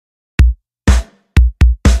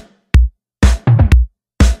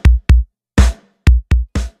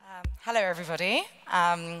Hello, everybody.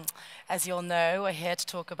 As you all know, we're here to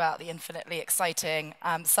talk about the infinitely exciting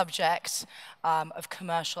subject of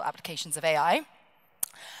commercial applications of AI.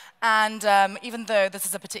 And even though this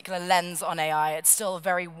is a particular lens on AI, it's still a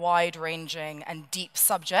very wide-ranging and deep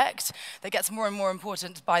subject that gets more and more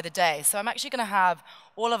important by the day. So I'm actually going to have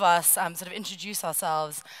all of us sort of introduce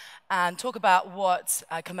ourselves and talk about what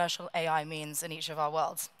commercial AI means in each of our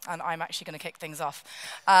worlds. And I'm actually going to kick things off.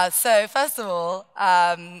 So first of all,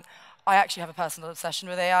 I actually have a personal obsession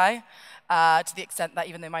with AI, to the extent that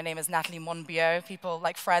even though my name is Natalie Monbiot, people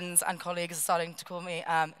like friends and colleagues are starting to call me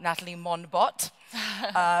Natalie Monbot.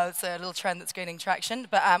 It's a little trend that's gaining traction.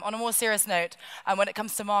 But on a more serious note, when it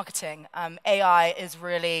comes to marketing, AI is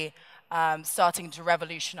really starting to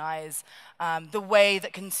revolutionize the way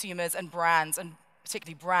that consumers and brands, and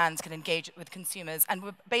particularly brands, can engage with consumers. And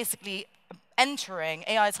we're basically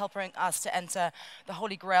AI is helping us to enter the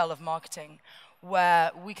holy grail of marketing, where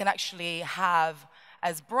we can actually have,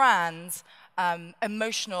 as brands,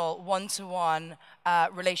 emotional one-to-one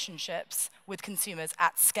relationships with consumers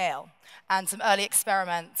at scale. And some early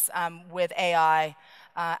experiments with AI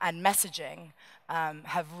and messaging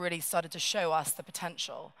have really started to show us the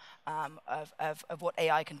potential of what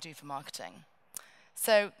AI can do for marketing.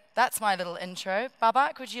 So that's my little intro.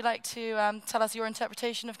 Babak, would you like to tell us your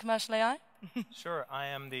interpretation of commercial AI? Sure. I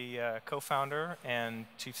am the co-founder and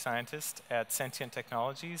chief scientist at Sentient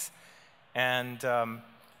Technologies. And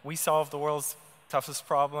we solve the world's toughest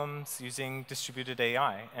problems using distributed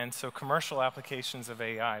AI. And so commercial applications of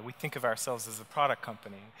AI, we think of ourselves as a product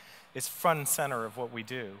company. It's front and center of what we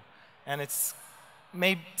do. And it's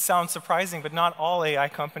may sound surprising, but not all AI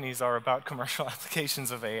companies are about commercial applications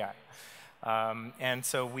of AI. And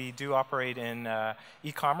so we do operate in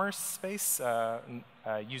e-commerce space,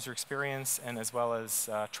 user experience, and as well as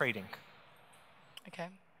trading. OK,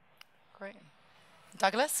 great.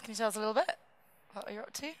 Douglas, can you tell us a little bit about what you're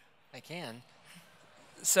up to? I can.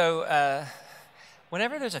 So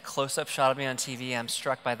whenever there's a close-up shot of me on TV, I'm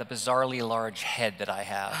struck by the bizarrely large head that I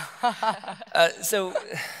have. So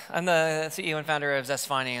I'm the CEO and founder of Zest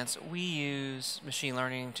Finance. We use machine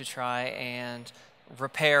learning to try and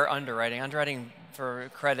repair underwriting. Underwriting for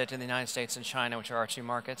credit in the United States and China, which are our two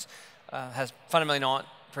markets, has fundamentally not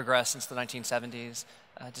progressed since the 1970s,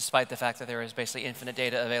 despite the fact that there is basically infinite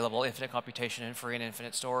data available, infinite computation, and free and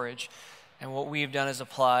infinite storage. And what we've done is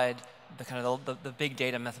applied the kind of the big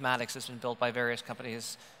data mathematics that's been built by various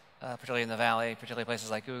companies, particularly in the Valley, particularly places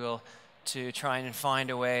like Google, to try and find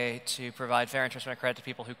a way to provide fair and transparent credit to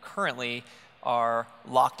people who currently are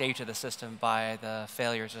locked into the system by the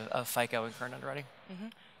failures of FICO and current underwriting. Mm-hmm.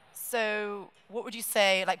 So what would you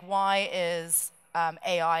say, like, why is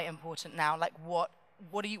AI important now? Like, what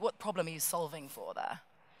problem are you solving for there?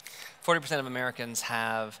 40% of Americans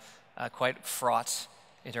have quite fraught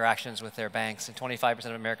interactions with their banks, and 25%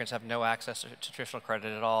 of Americans have no access to traditional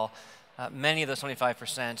credit at all. Many of those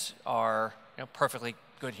 25% are perfectly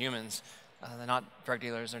good humans. They're not drug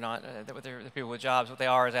dealers. They're not they're people with jobs. What they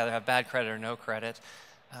are is either have bad credit or no credit.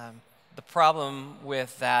 The problem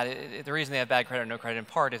with that, the reason they have bad credit or no credit in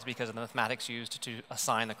part is because of the mathematics used to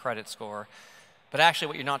assign the credit score. But actually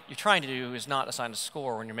what you're trying to do is not assign a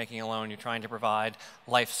score when you're making a loan. You're trying to provide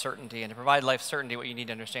life certainty. And to provide life certainty, what you need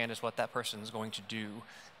to understand is what that person is going to do.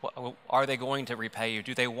 Are they going to repay you?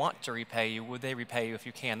 Do they want to repay you? Would they repay you if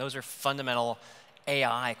you can? Those are fundamental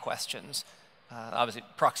AI questions. Obviously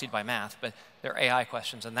proxied by math, but they're AI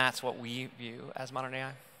questions, and that's what we view as modern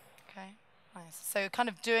AI. OK, nice. So kind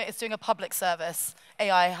of it's doing a public service,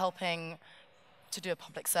 AI helping to do a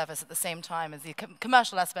public service at the same time as the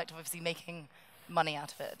commercial aspect of obviously making money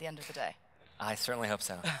out of it at the end of the day. I certainly hope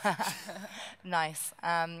so. Nice.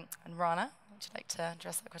 And Rana, would you like to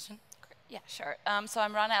address that question? Yeah, sure. So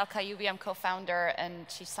I'm Rana Kaliouby. I'm co-founder and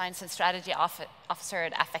chief science and strategy officer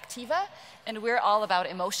at Affectiva. And we're all about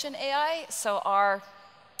emotion AI. So our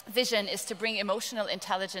vision is to bring emotional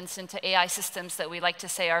intelligence into AI systems that we like to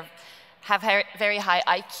say have very high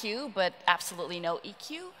IQ, but absolutely no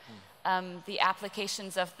EQ. The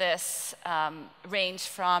applications of this range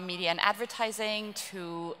from media and advertising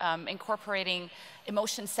to incorporating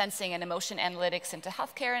emotion sensing and emotion analytics into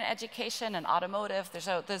healthcare and education and automotive.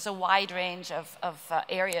 There's a wide range of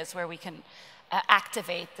areas where we can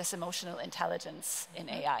activate this emotional intelligence in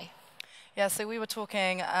AI. Yeah, so we were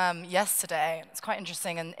talking yesterday. It's quite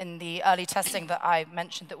interesting in the early testing that I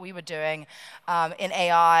mentioned that we were doing in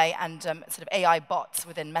AI and sort of AI bots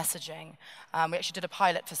within messaging. We actually did a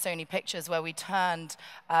pilot for Sony Pictures where we turned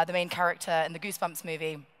the main character in the Goosebumps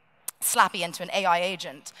movie Slappy into an AI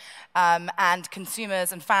agent, and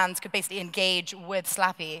consumers and fans could basically engage with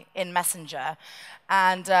Slappy in Messenger.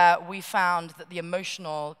 And we found that the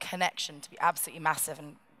emotional connection to be absolutely massive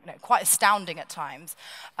and quite astounding at times.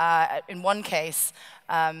 In one case,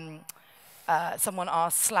 someone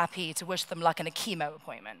asked Slappy to wish them luck in a chemo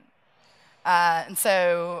appointment. And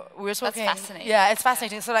so we were talking. That's fascinating. Yeah, it's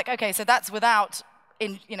fascinating. So like, okay, so that's without,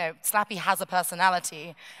 Slappy has a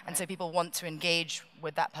personality, and so people want to engage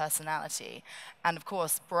with that personality. And of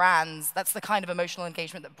course, brands, that's the kind of emotional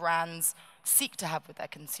engagement that brands seek to have with their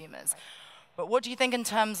consumers. But what do you think in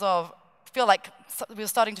terms of, we were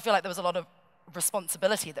starting to feel like there was a lot of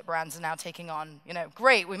responsibility that brands are now taking on.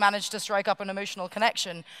 Great, we managed to strike up an emotional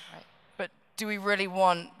connection, but do we really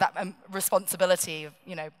want that responsibility of,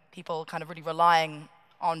 people kind of really relying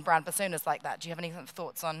on brand personas like that? Do you have any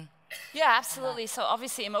thoughts on? Yeah, absolutely. So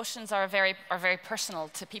obviously emotions are very personal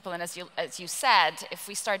to people, and as you said, if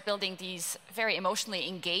we start building these very emotionally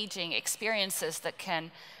engaging experiences that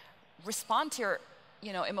can respond to your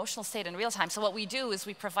emotional state in real time. So what we do is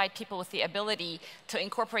we provide people with the ability to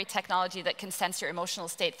incorporate technology that can sense your emotional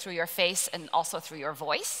state through your face and also through your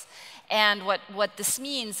voice. And what this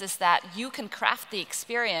means is that you can craft the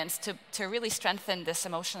experience to really strengthen this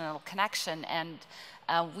emotional connection. And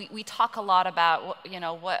we talk a lot about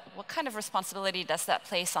what kind of responsibility does that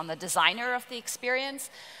place on the designer of the experience?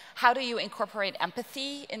 How do you incorporate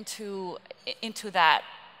empathy into that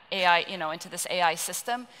AI, into this AI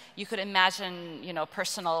system? You could imagine,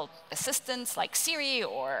 personal assistants like Siri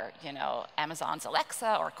or, Amazon's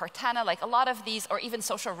Alexa or Cortana, like a lot of these, or even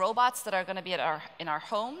social robots that are going to be in our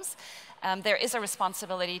homes. There is a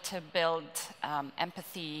responsibility to build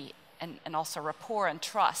empathy and also rapport and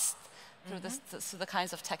trust through the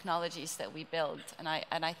kinds of technologies that we build. And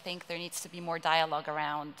I think there needs to be more dialogue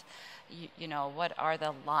around, what are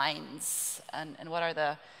the lines and what are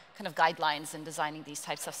the kind of guidelines in designing these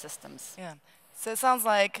types of systems. Yeah. So it sounds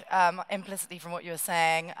like, implicitly from what you were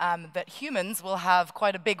saying, that humans will have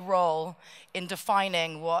quite a big role in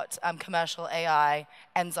defining what commercial AI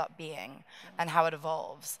ends up being and how it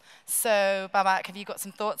evolves. So Babak, have you got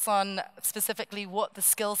some thoughts on specifically what the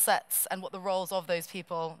skill sets and what the roles of those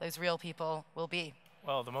people, those real people, will be?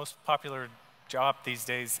 Well, the most popular job these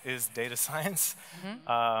days is data science.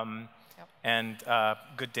 And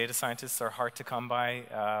good data scientists are hard to come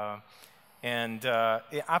by.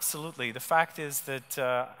 Absolutely, the fact is that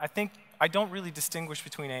I don't really distinguish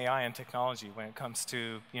between AI and technology when it comes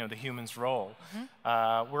to the human's role.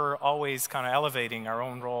 We're always kind of elevating our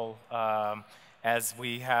own role as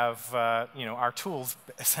we have our tools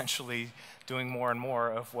essentially doing more and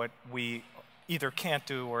more of what we either can't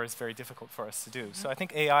do or is very difficult for us to do. So I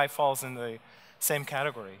think AI falls in the same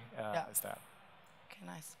category as that. Okay,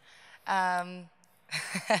 nice.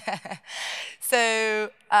 So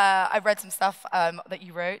I read some stuff that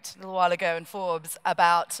you wrote a little while ago in Forbes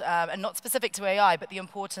about, and not specific to AI, but the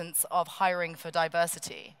importance of hiring for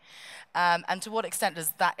diversity. And to what extent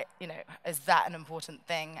is that an important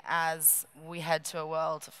thing as we head to a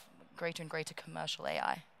world of greater and greater commercial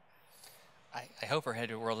AI? I hope we're headed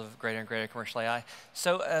to a world of greater and greater commercial AI.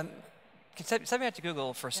 So stepping back to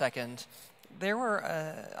Google for a second, there were,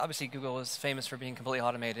 obviously Google is famous for being completely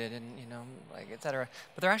automated and, et cetera.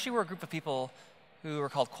 But there actually were a group of people who were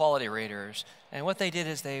called quality raters. And what they did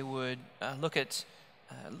is they would look at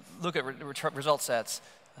result sets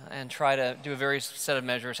and try to do a various set of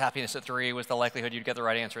measures. Happiness at 3 was the likelihood you'd get the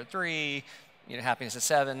right answer at 3. Happiness at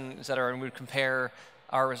 7, et cetera. And we would compare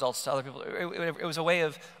our results to other people. It was a way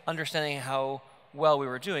of understanding how well we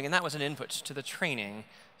were doing. And that was an input to the training.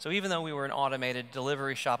 So even though we were an automated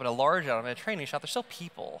delivery shop and a large automated training shop, there's still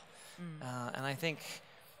people. And I think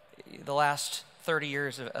the last 30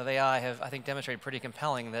 years of AI have, I think, demonstrated pretty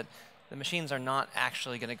compelling that the machines are not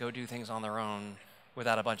actually going to go do things on their own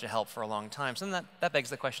without a bunch of help for a long time. So then that begs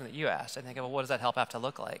the question that you asked. I think, well, what does that help have to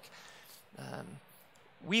look like?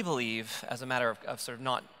 We believe, as a matter of sort of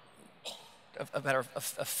not, a matter of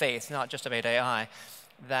faith, not just about AI,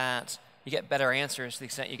 that you get better answers to the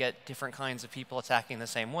extent you get different kinds of people attacking the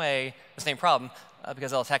same way, the same problem,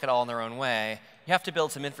 because they'll attack it all in their own way. You have to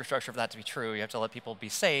build some infrastructure for that to be true. You have to let people be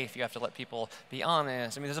safe. You have to let people be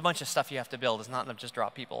honest. I mean, there's a bunch of stuff you have to build. It's not enough to just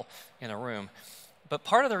drop people in a room. But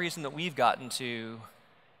part of the reason that we've gotten to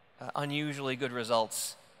unusually good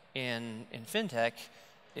results in Fintech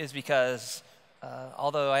is because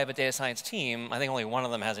although I have a data science team, I think only one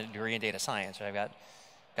of them has a degree in data science. Right? I've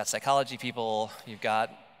got psychology people. You've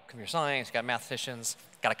got computer science, you've got mathematicians,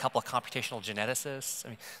 got a couple of computational geneticists. I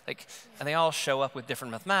mean, and they all show up with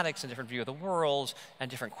different mathematics and different view of the world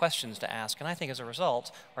and different questions to ask. And I think as a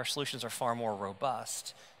result, our solutions are far more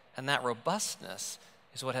robust. And that robustness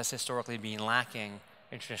is what has historically been lacking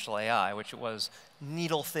in traditional AI, which was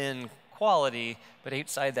needle-thin quality, but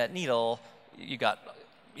outside that needle, you got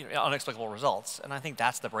unexplicable results. And I think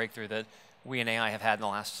that's the breakthrough that we in AI have had in the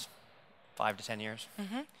last 5 to 10 years.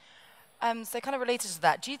 So kind of related to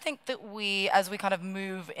that, do you think that as we kind of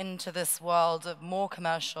move into this world of more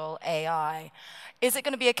commercial AI, is it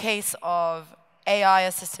going to be a case of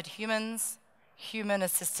AI-assisted humans,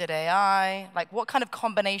 human-assisted AI? Like, what kind of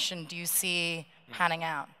combination do you see panning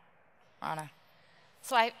out, Rana?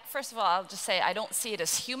 So first of all, I'll just say I don't see it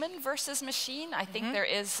as human versus machine. I think there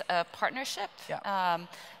is a partnership. Yeah.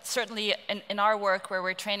 Certainly in our work where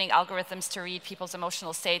we're training algorithms to read people's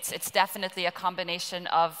emotional states, it's definitely a combination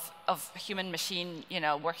of human-machine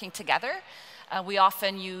working together. We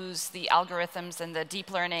often use the algorithms and the deep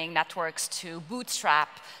learning networks to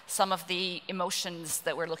bootstrap some of the emotions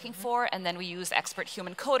that we're looking for, and then we use expert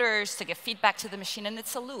human coders to give feedback to the machine, and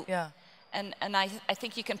it's a loop. Yeah. And I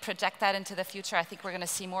think you can project that into the future. I think we're going to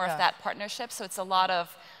see more of that partnership. So it's a lot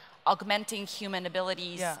of augmenting human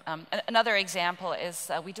abilities. Yeah. Another example is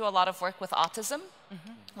we do a lot of work with autism,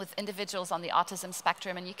 with individuals on the autism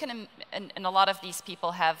spectrum. And you can, and a lot of these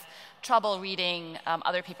people have trouble reading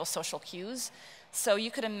other people's social cues. So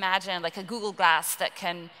you could imagine like a Google Glass that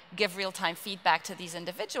can give real-time feedback to these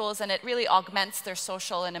individuals, and it really augments their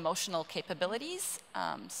social and emotional capabilities.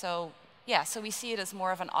 So we see it as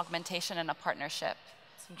more of an augmentation and a partnership.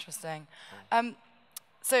 That's interesting.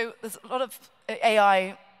 So there's a lot of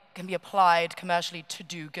AI can be applied commercially to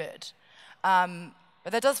do good.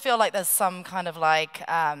 But there does feel like there's some kind of like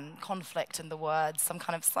conflict in the words,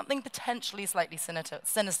 something potentially slightly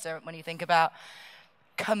sinister when you think about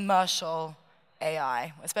commercial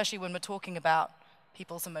AI, especially when we're talking about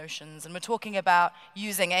people's emotions and we're talking about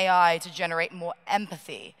using AI to generate more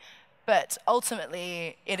empathy. But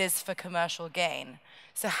ultimately, it is for commercial gain.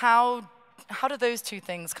 So how do those two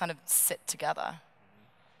things kind of sit together?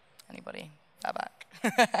 Anybody?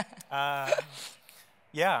 Babak?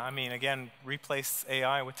 Yeah, I mean, again, replace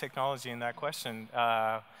AI with technology in that question.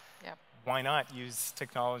 Why not use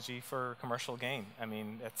technology for commercial gain? I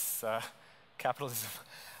mean, it's capitalism.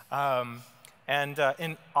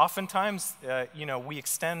 And oftentimes, we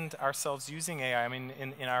extend ourselves using AI. I mean,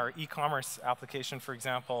 in our e-commerce application, for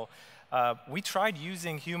example, we tried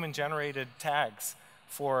using human-generated tags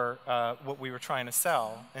for what we were trying to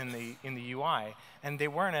sell in the UI, and they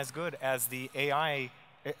weren't as good as the AI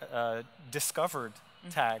discovered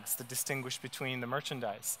tags that distinguish between the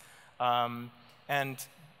merchandise. And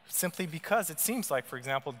simply because it seems like, for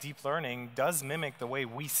example, deep learning does mimic the way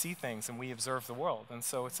we see things and we observe the world, and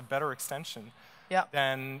so it's a better extension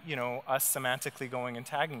than us semantically going and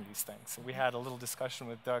tagging these things. So we had a little discussion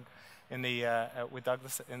with Doug with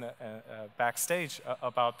Douglas in the backstage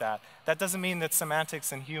about that. That doesn't mean that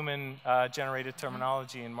semantics and human-generated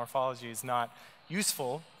terminology and morphology is not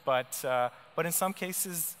useful, but in some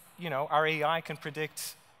cases, our AI can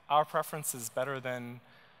predict our preferences better than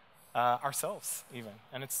ourselves, even,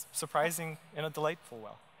 and it's surprising in a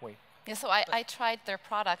delightful way. Yeah, so I tried their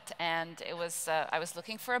product, and it was I was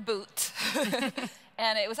looking for a boot,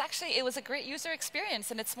 and it was a great user experience,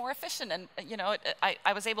 and it's more efficient, and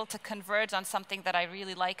I was able to converge on something that I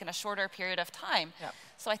really like in a shorter period of time. Yep.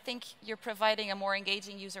 So I think you're providing a more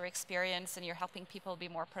engaging user experience, and you're helping people be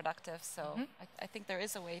more productive. So I think there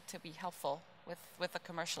is a way to be helpful with a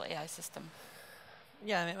commercial AI system.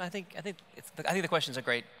 Yeah, I mean, I think the question is a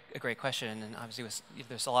great question, and obviously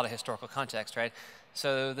there's a lot of historical context, right?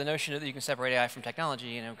 So the notion that you can separate AI from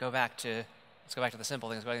technology, let's go back to the simple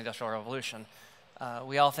things, go back to the Industrial Revolution.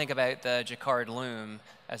 We all think about the Jacquard loom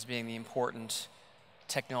as being the important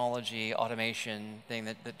technology automation thing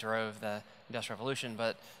that drove the Industrial Revolution,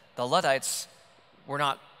 but the Luddites were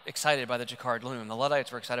not excited by the Jacquard loom. The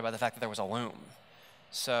Luddites were excited by the fact that there was a loom.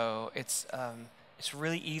 So it's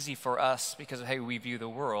really easy for us, because of how we view the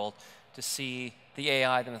world, to see the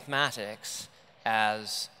AI, the mathematics,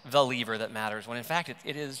 as the lever that matters, when in fact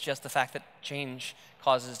it is just the fact that change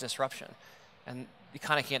causes disruption. And you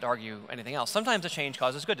kind of can't argue anything else. Sometimes the change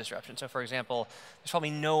causes good disruption. So for example, there's probably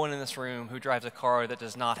no one in this room who drives a car that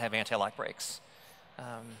does not have anti-lock brakes.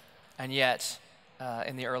 And yet,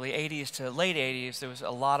 in the early 80s to late 80s, there was a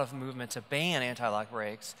lot of movement to ban anti-lock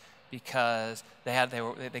brakes because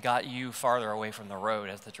they got you farther away from the road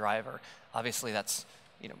as the driver. Obviously, that's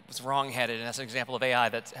was wrong-headed, and that's an example of AI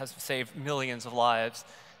that has saved millions of lives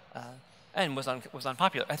and was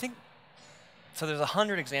unpopular. I think so. There's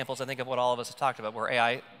 100 examples, I think, of what all of us have talked about, where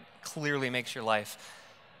AI clearly makes your life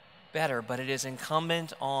better. But it is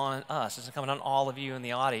incumbent on us, it's incumbent on all of you in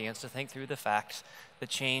the audience to think through the fact that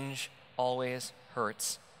change always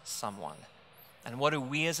hurts someone. And what do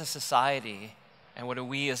we as a society And what do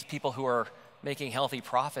we as people who are making healthy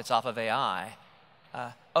profits off of AI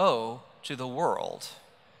owe to the world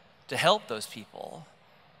to help those people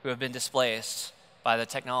who have been displaced by the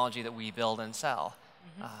technology that we build and sell?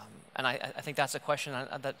 And I think that's a question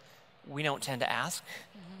that we don't tend to ask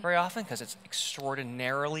very often because it's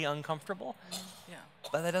extraordinarily uncomfortable.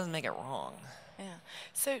 But that doesn't make it wrong.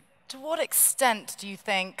 So to what extent do you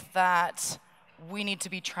think that we need to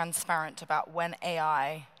be transparent about when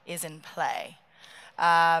AI is in play?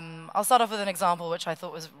 I'll start off with an example which I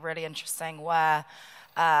thought was really interesting where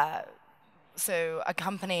so a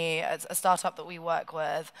company, a startup that we work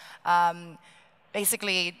with,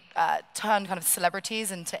 basically turned kind of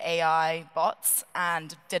celebrities into AI bots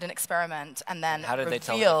and did an experiment and then How did they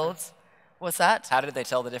tell the revealed. difference? What's that? How did they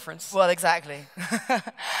tell the difference? Well, exactly.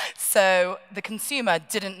 So the consumer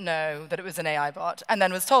didn't know that it was an AI bot and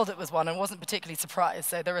then was told it was one and wasn't particularly surprised.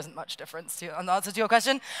 So there isn't much difference on the answer to your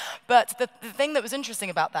question. But the thing that was interesting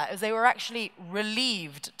about that is they were actually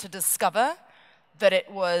relieved to discover that it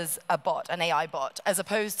was a bot, an AI bot, as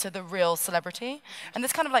opposed to the real celebrity. And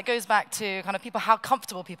this kind of like goes back to kind of people, how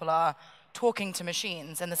comfortable people are talking to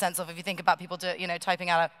machines in the sense of if you think about people typing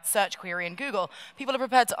out a search query in Google, people are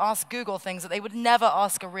prepared to ask Google things that they would never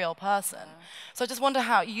ask a real person. So I just wonder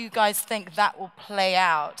how you guys think that will play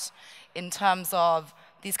out in terms of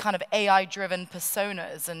these kind of AI-driven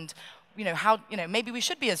personas and how maybe we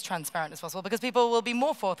should be as transparent as possible because people will be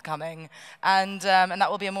more forthcoming and that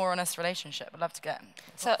will be a more honest relationship. I'd love to get.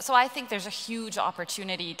 So I think there's a huge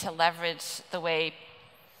opportunity to leverage the way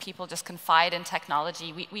people just confide in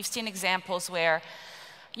technology. We've seen examples where,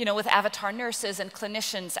 with avatar nurses and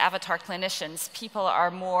clinicians, avatar clinicians, people are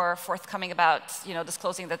more forthcoming about,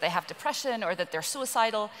 disclosing that they have depression or that they're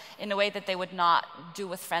suicidal in a way that they would not do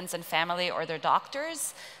with friends and family or their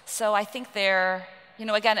doctors. So I think they're,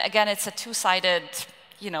 again, it's a two-sided,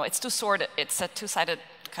 it's a two-sided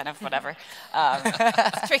kind of whatever.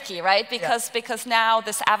 It's tricky, right? Because now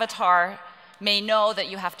this avatar may know that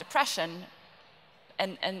you have depression.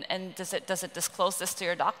 And does it disclose this to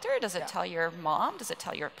your doctor? Does it tell your mom? Does it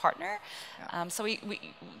tell your partner? So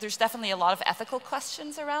there's definitely a lot of ethical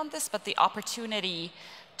questions around this, but the opportunity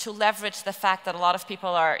to leverage the fact that a lot of people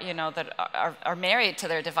are, that are married to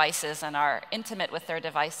their devices and are intimate with their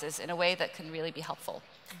devices in a way that can really be helpful.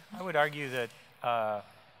 I would argue that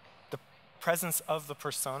the presence of the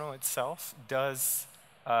persona itself does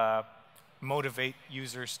motivate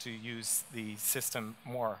users to use the system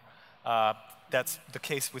more. That's the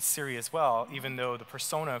case with Siri as well, even though the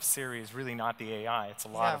persona of Siri is really not the AI. It's a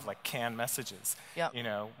lot of like canned messages,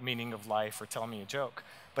 meaning of life or tell me a joke.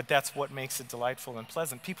 But that's what makes it delightful and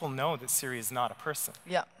pleasant. People know that Siri is not a person,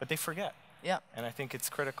 but they forget. And I think it's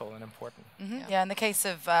critical and important. In the case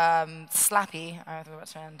of Slappy,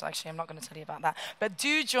 actually I'm not going to tell you about that, but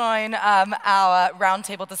do join our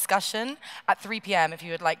roundtable discussion at 3 p.m. if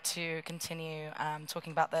you would like to continue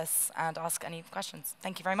talking about this and ask any questions.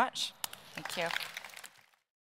 Thank you very much. Thank you.